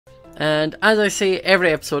And as I say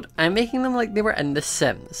every episode, I'm making them like they were in The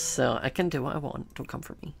Sims, so I can do what I want. Don't come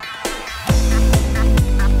for me.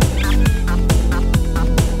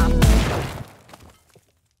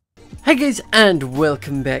 Hi guys, and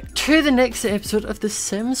welcome back to the next episode of The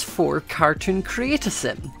Sims 4 Cartoon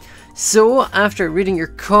Create-A-Sim. So, after reading your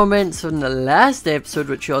comments on the last episode,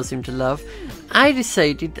 which you all seem to love, I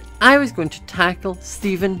decided that I was going to tackle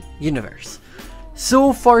Steven Universe.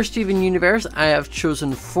 So for Steven Universe, I have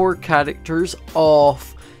chosen 4 characters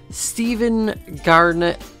of Steven,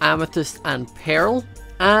 Garnet, Amethyst and Pearl,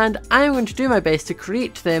 and I'm going to do my best to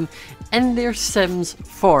create them in their Sims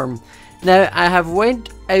form. Now, I have went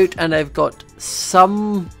out and I've got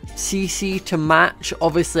some CC to match.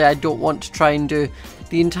 Obviously, I don't want to try and do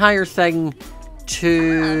the entire thing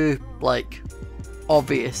too, like,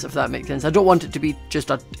 obvious, if that makes sense. I don't want it to be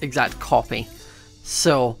just an exact copy.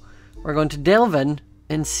 So, we're going to delve in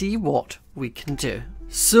and see what we can do.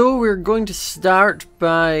 So, we're going to start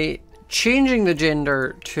by changing the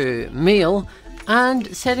gender to male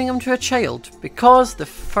and setting him to a child, because the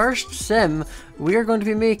first sim we're going to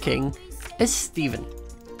be making is Steven.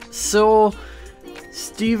 So,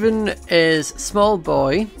 Steven is small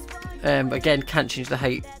boy. Again, can't change the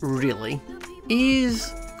height really.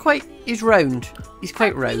 He's round. He's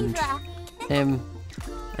quite round.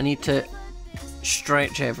 I need to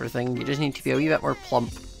stretch everything. You just need to be a wee bit more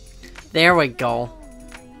plump. There we go.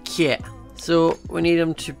 Yeah. So we need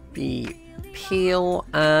him to be pale,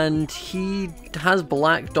 and he has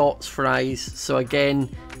black dots for eyes. So again,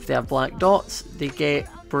 if they have black dots, they get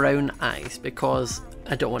brown eyes, because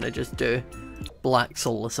I don't want to just do black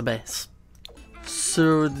soulless abyss.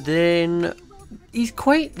 So then he's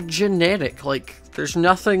quite generic, like there's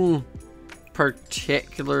nothing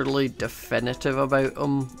particularly definitive about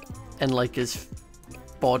him in like his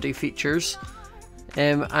body features.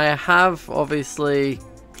 I have obviously,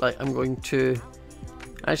 like,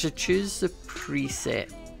 I should choose the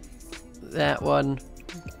preset, that one,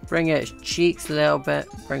 bring out his cheeks a little bit,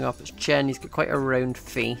 bring up his chin. He's got quite a round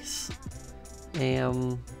face,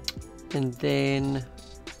 and then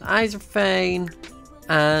the eyes are fine,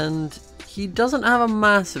 and he doesn't have a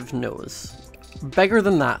massive nose. Bigger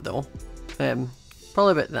than that though,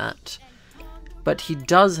 probably about that. But he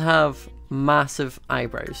does have massive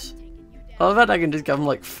eyebrows. I love that I can just give him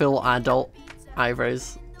like full adult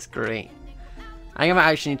eyebrows. It's great. I think I might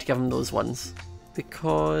actually need to give him those ones,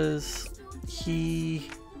 because he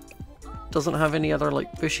doesn't have any other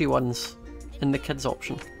like bushy ones in the kids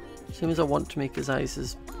option. Same as I want to make his eyes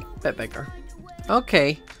is a bit bigger.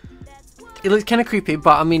 Okay. It looks kind of creepy,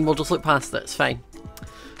 but I mean, we'll just look past it, it's fine.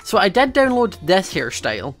 So I did download this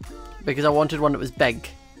hairstyle because I wanted one that was big,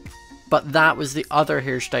 but that was the other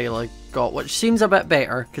hairstyle I got, which seems a bit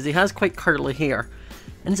better because he has quite curly hair.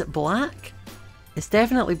 And is it black? It's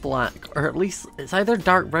definitely black, or at least it's either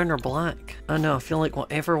dark brown or black. I know, I feel like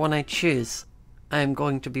whatever one I choose, I'm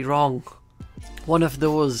going to be wrong. One of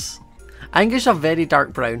those. I think it's a very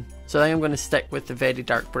dark brown, so I think I'm going to stick with the very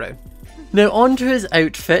dark brown. Now onto his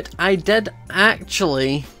outfit. I did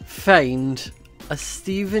actually find a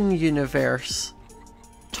Steven Universe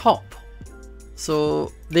top.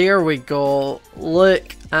 So there we go.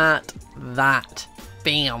 Look at that.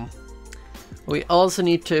 Bam. We also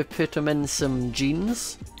need to put him in some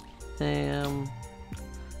jeans.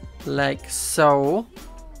 Like so.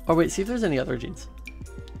 Oh wait, see if there's any other jeans.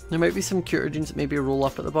 There might be some cuter jeans that maybe roll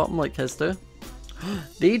up at the bottom like his do.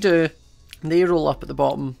 They do. They roll up at the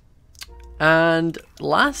bottom. And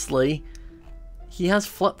lastly, he has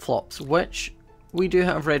flip-flops, which we do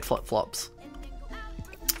have red flip-flops.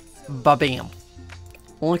 Ba-bam.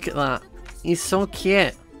 Look at that. He's so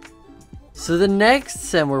cute. So the next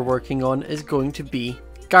sim we're working on is going to be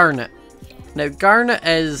Garnet. Now Garnet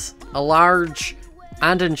is a large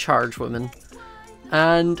and in charge woman,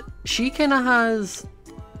 and she kind of has,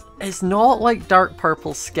 it's not like dark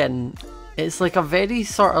purple skin, it's like a very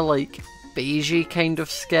sort of like beigey kind of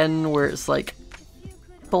skin where it's like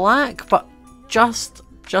black but just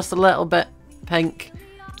a little bit pink.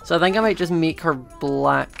 So I think I might just make her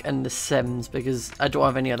black in The Sims because I don't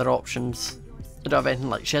have any other options. I don't have anything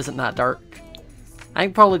like, she isn't that dark.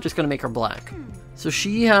 I'm probably just going to make her black. So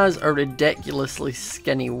she has a ridiculously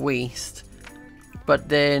skinny waist, but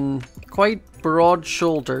then quite broad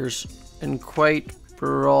shoulders and quite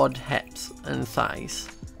broad hips and thighs.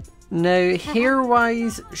 Now hair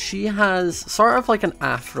wise, she has sort of like an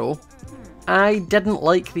afro. I didn't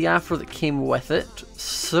like the afro that came with it,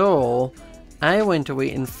 so I went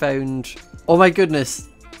away and found, oh my goodness,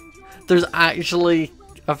 there's actually,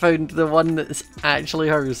 I found the one that's actually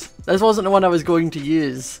hers. This wasn't the one I was going to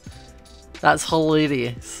use. That's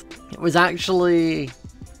hilarious. It was actually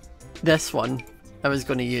this one I was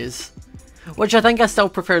going to use. Which I think I still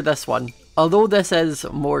prefer this one. Although this is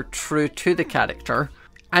more true to the character,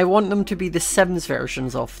 I want them to be the Sims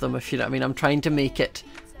versions of them, if you know what I mean. I'm trying to make it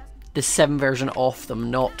the Sim version of them,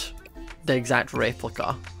 not the exact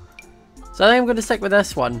replica. So I think I'm going to stick with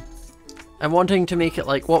this one. I'm wanting to make it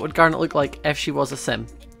like, what would Garnet look like if she was a Sim?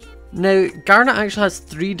 Now, Garnet actually has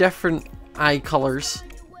 3 different eye colours,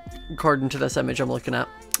 according to this image I'm looking at.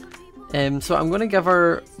 So I'm going to give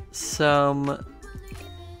her some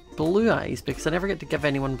blue eyes, because I never get to give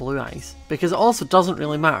anyone blue eyes. Because it also doesn't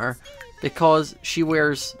really matter, because she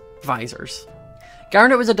wears visors.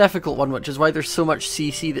 Garnet was a difficult one, which is why there's so much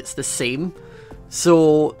CC that's the same.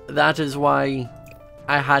 So that is why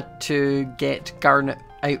I had to get Garnet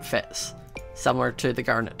outfits similar to the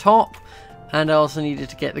Garnet top, and I also needed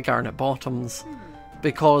to get the Garnet bottoms,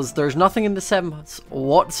 because there's nothing in the Sims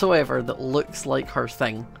whatsoever that looks like her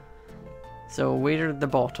thing. So where are the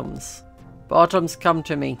bottoms? Bottoms, come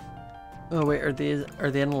to me. Oh wait, are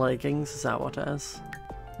they in leggings? Is that what it is?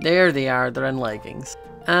 There they are, they're in leggings.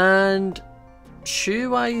 And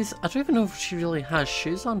shoe-wise, I don't even know if she really has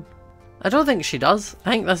shoes on. I don't think she does.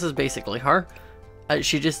 I think this is basically her.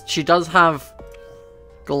 She does have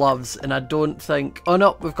gloves, and I don't think... Oh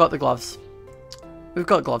no, we've got the gloves. We've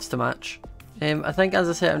got gloves to match. I think, as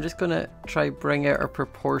I said, I'm just going to try bring out her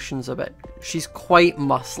proportions a bit. She's quite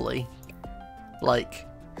muscly. Like,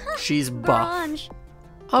 she's buff.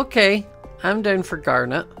 Okay, I'm down for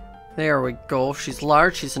Garnet. There we go. She's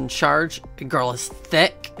large, she's in charge. The girl is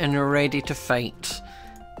thick and ready to fight.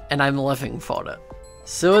 And I'm living for it.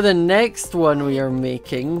 So the next one we are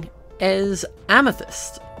making is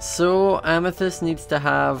Amethyst. So Amethyst needs to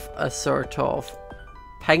have a sort of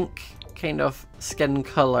pink kind of skin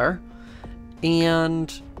colour.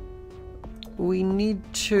 And we need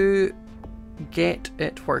to get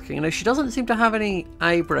it working. Now she doesn't seem to have any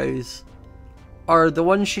eyebrows. Or the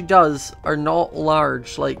ones she does are not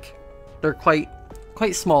large, like they're quite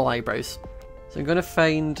small eyebrows. So I'm going to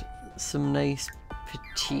find some nice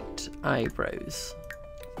petite eyebrows.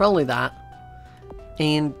 Probably that.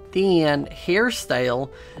 And then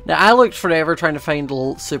hairstyle. Now I looked forever trying to find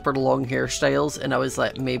super long hairstyles, and I was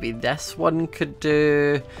like, maybe this one could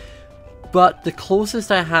do. But the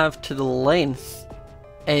closest I have to the length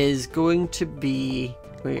is going to be,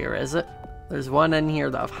 where is it? There's one in here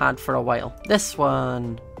that I've had for a while. This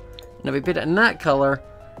one. And if we put it in that colour,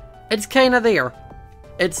 it's kind of there.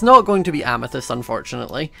 It's not going to be Amethyst,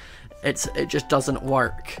 unfortunately. It just doesn't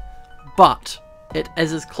work. But it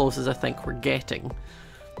is as close as I think we're getting.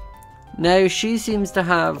 Now she seems to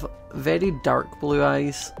have very dark blue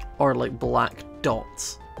eyes, or like black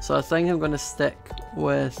dots. So I think I'm going to stick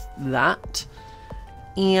with that.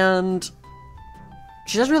 And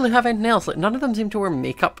she doesn't really have anything else. Like, none of them seem to wear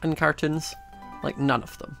makeup in cartoons. Like, none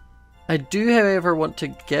of them. I do, however, want to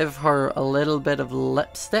give her a little bit of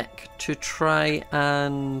lipstick to try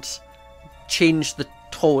and change the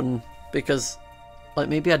tone. Because, like,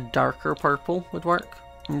 maybe a darker purple would work.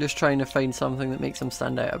 I'm just trying to find something that makes them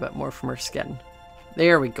stand out a bit more from her skin.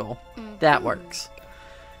 There we go. That works.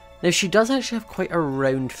 Now, she does actually have quite a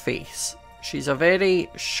round face. She's a very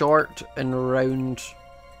short and round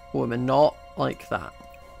woman, not like that.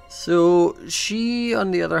 So she,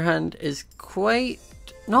 on the other hand, is quite,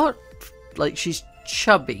 not like she's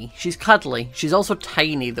chubby, she's cuddly. She's also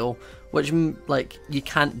tiny though, which like you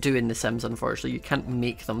can't do in The Sims, unfortunately. You can't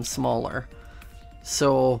make them smaller.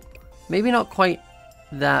 So maybe not quite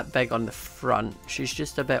that big on the front. She's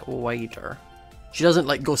just a bit wider. She doesn't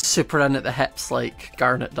like go super in at the hips like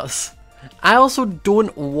Garnet does. I also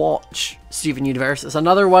don't watch Steven Universe. It's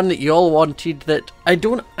another one that you all wanted that I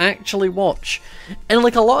don't actually watch. And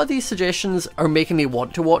like a lot of these suggestions are making me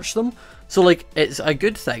want to watch them. So like it's a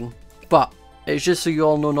good thing. But it's just so you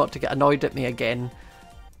all know not to get annoyed at me again.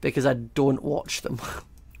 Because I don't watch them.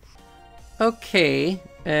 Okay.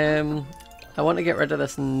 I want to get rid of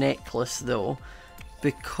this necklace though.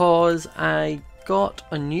 Because I got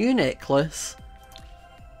a new necklace,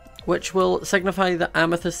 which will signify the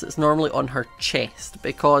amethyst that's normally on her chest,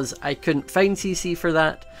 because I couldn't find CC for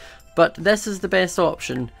that, but this is the best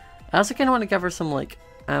option. I also kind of want to give her some like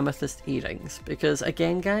amethyst earrings, because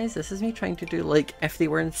again guys, this is me trying to do like if they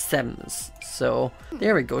were in Sims. So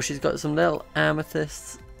there we go, she's got some little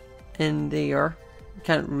amethysts in there. You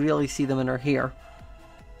can't really see them in her hair,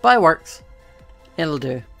 but it works. It'll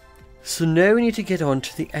do. So now we need to get on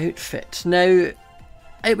to the outfit. Now,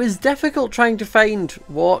 it was difficult trying to find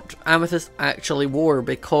what Amethyst actually wore,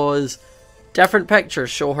 because different pictures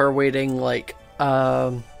show her wearing like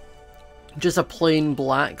just a plain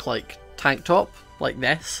black like tank top like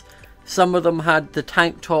this. Some of them had the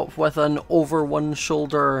tank top with an over one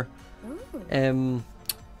shoulder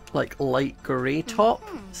like light grey top,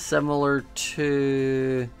 similar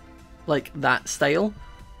to like that style,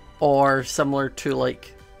 or similar to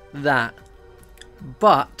like that.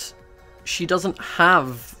 But she doesn't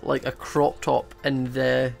have like a crop top in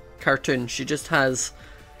the cartoon. She just has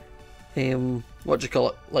what do you call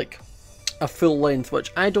it, like a full length,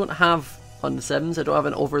 which I don't have on the Sims. I don't have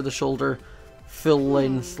an over the shoulder full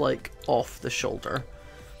length, like off the shoulder.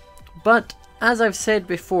 But as I've said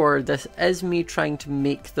before, this is me trying to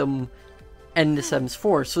make them in The Sims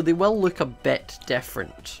 4, so they will look a bit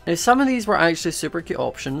different. Now, some of these were actually super cute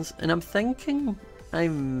options, and I'm thinking I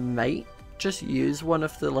might just use one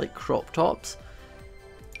of the like crop tops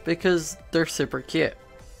because they're super cute.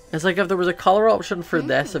 It's like if there was a colour option for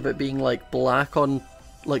this, of it being like black on,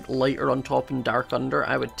 like lighter on top and dark under,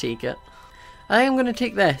 I would take it. I am going to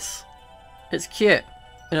take this. It's cute,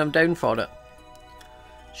 and I'm down for it.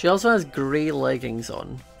 She also has grey leggings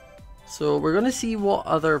on. So we're going to see what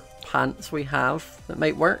other pants we have that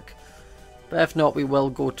might work. But if not, we will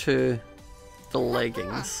go to the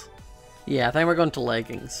leggings. Yeah, I think we're going to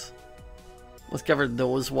leggings. Let's give her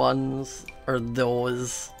those ones, or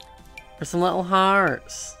those. Or some little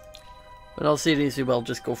hearts. But all series we will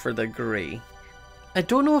just go for the grey. I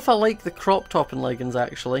don't know if I like the crop top and leggings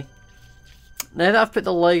actually. Now that I've put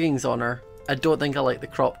the leggings on her, I don't think I like the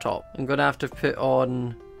crop top. I'm going to have to put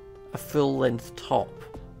on a full length top.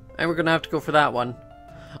 And we're going to have to go for that one.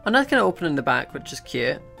 And that's going to open in the back, which is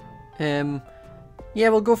cute. Yeah,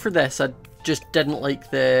 we'll go for this. I just didn't like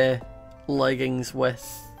the leggings with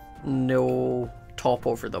no top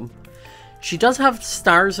over them. She does have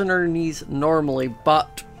stars on her knees normally,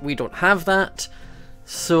 but we don't have that.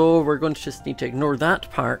 So we're going to just need to ignore that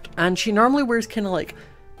part. And she normally wears kind of like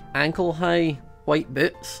ankle high white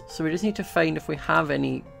boots, so we just need to find if we have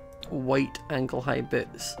any white ankle high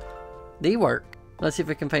boots. They work. Let's see if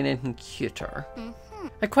we can find anything cuter.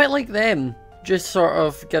 I quite like them. Just sort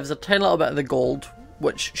of gives a tiny little bit of the gold,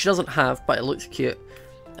 which she doesn't have, but it looks cute.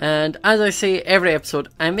 And as I say every episode,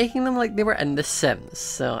 I'm making them like they were in The Sims,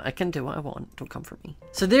 so I can do what I want. Don't come for me.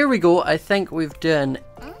 So there we go. I think we've done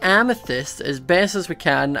Amethyst as best as we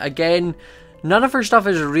can. Again, none of her stuff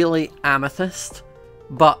is really amethyst.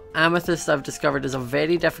 But amethyst, I've discovered, is a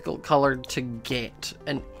very difficult colour to get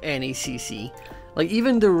in any CC. Like,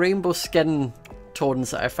 even the rainbow skin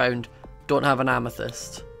tones that I found don't have an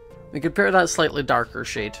amethyst. We could pair that slightly darker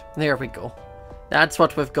shade. There we go. That's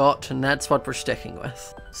what we've got, and that's what we're sticking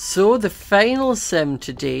with. So the final sim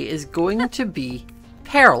today is going to be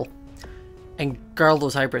Pearl. And girl,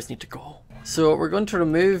 those eyebrows need to go. So we're going to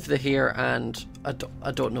remove the hair, and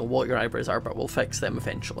I don't know what your eyebrows are, but we'll fix them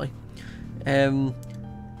eventually.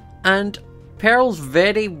 And Pearl's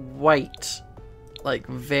very white, like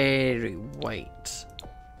very white.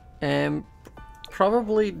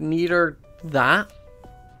 Probably neither that.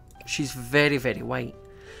 She's very, very white.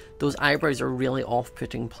 Those eyebrows are really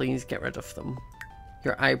off-putting. Please get rid of them.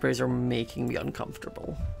 Your eyebrows are making me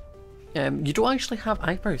uncomfortable. You don't actually have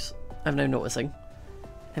eyebrows, I'm now noticing.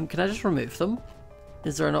 Can I just remove them?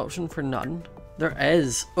 Is there an option for none? There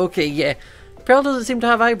is. Okay, yeah. Pearl doesn't seem to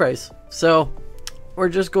have eyebrows, so we're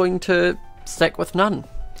just going to stick with none.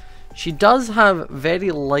 She does have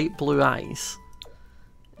very light blue eyes,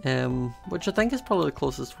 which I think is probably the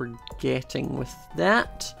closest we're getting with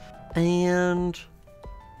that. And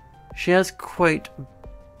she has quite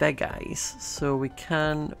big eyes, so we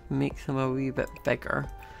can make them a wee bit bigger.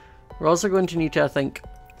 We're also going to need to, I think,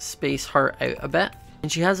 space her out a bit.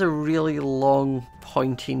 And she has a really long,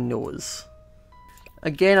 pointy nose.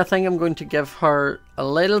 Again, I think I'm going to give her a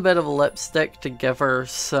little bit of a lipstick to give her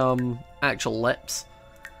some actual lips,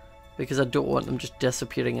 because I don't want them just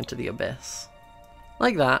disappearing into the abyss.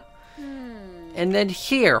 Like that. And then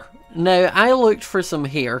hair. Now, I looked for some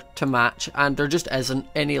hair to match, and there just isn't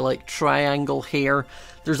any like triangle hair.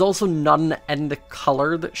 There's also none in the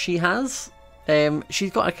colour that she has.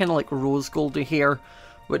 She's got a kind of like rose goldy hair,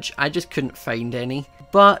 which I just couldn't find any.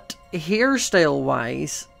 But hairstyle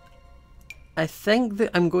wise, I think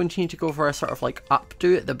that I'm going to need to go for a sort of like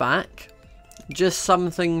updo at the back. Just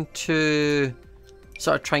something to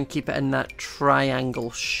sort of try and keep it in that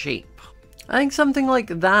triangle shape. I think something like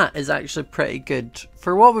that is actually pretty good.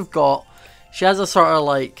 For what we've got, she has a sort of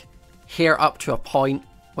like hair up to a point,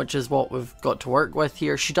 which is what we've got to work with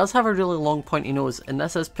here. She does have a really long pointy nose, and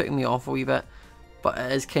this is putting me off a wee bit, but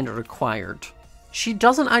it is kind of required. She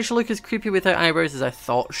doesn't actually look as creepy without eyebrows as I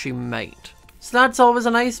thought she might. So that's always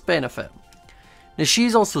a nice benefit. Now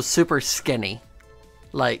she's also super skinny.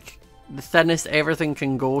 Like, the thinnest everything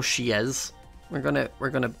can go, she is. We're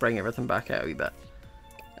gonna bring everything back out a wee bit.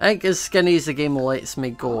 I think as skinny as the game lets me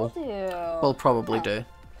go, we'll probably do.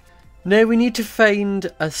 Now we need to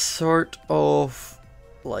find a sort of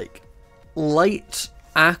like light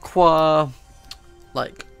aqua,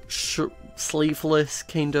 like sleeveless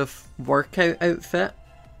kind of workout outfit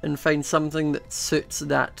and find something that suits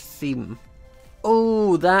that theme.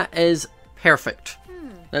 Oh, that is perfect.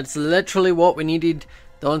 That's literally what we needed.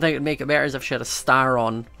 The only thing that would make it better is if she had a star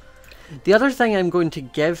on. The other thing I'm going to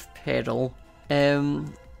give Pearl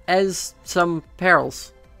is some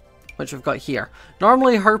pearls, which we've got here.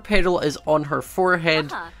 Normally her pearl is on her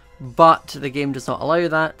forehead, but the game does not allow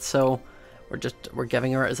that, so we're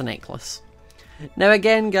giving her it as a necklace. Now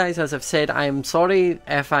again, guys, as I've said, I am sorry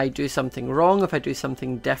if I do something wrong, if I do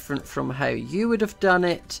something different from how you would have done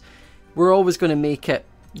it. We're always going to make it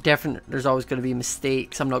different. There's always going to be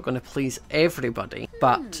mistakes. I'm not going to please everybody,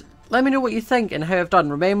 but let me know what you think and how I've done.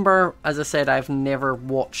 Remember, as I said, I've never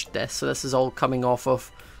watched this, so this is all coming off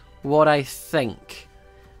of what I think.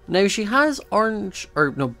 Now she has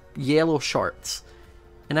yellow shorts,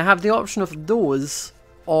 and I have the option of those,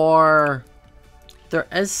 or there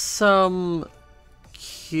is some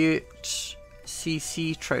cute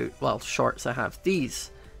CC trout, well, shorts. I have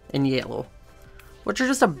these in yellow, which are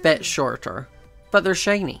just a bit shorter, but they're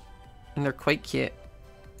shiny and they're quite cute.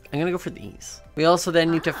 I'm gonna go for these. We also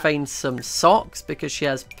then need to find some socks because she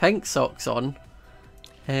has pink socks on,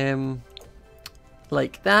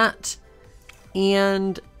 like that,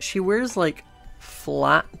 and she wears like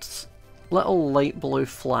flats, little light blue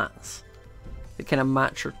flats that kind of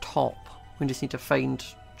match her top. We just need to find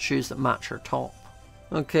shoes that match her top.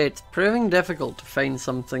 Okay, it's proving difficult to find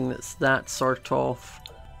something that's that sort of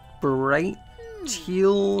bright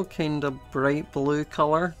teal, kind of bright blue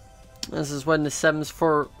colour. This is when the Sims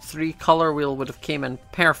 3 colour wheel would have came in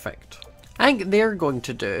perfect. I think they're going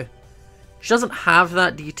to do. She doesn't have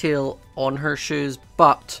that detail on her shoes,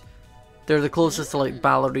 but they're the closest to like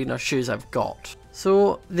ballerina shoes I've got.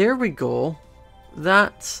 So there we go.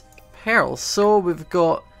 That's Pearl. So we've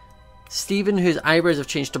got Stephen, whose eyebrows have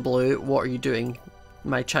changed to blue. What are you doing,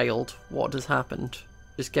 my child? What has happened?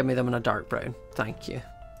 Just give me them in a dark brown. Thank you.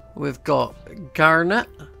 We've got Garnet.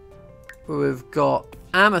 We've got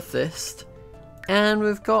Amethyst. And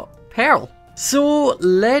we've got Pearl. So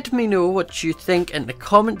let me know what you think in the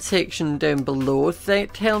comment section down below.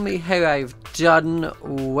 Tell me how I've done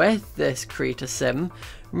with this Create a Sim.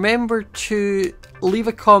 Remember to leave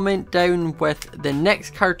a comment down with the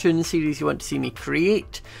next cartoon series you want to see me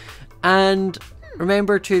create. And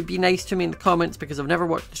remember to be nice to me in the comments because I've never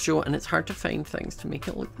watched the show and it's hard to find things to make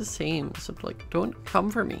it look the same. So like, don't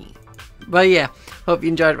come for me. But yeah, hope you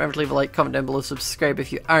enjoyed it. Remember to leave a like, comment down below, subscribe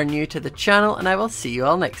if you are new to the channel, and I will see you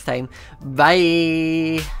all next time.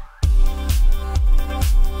 Bye!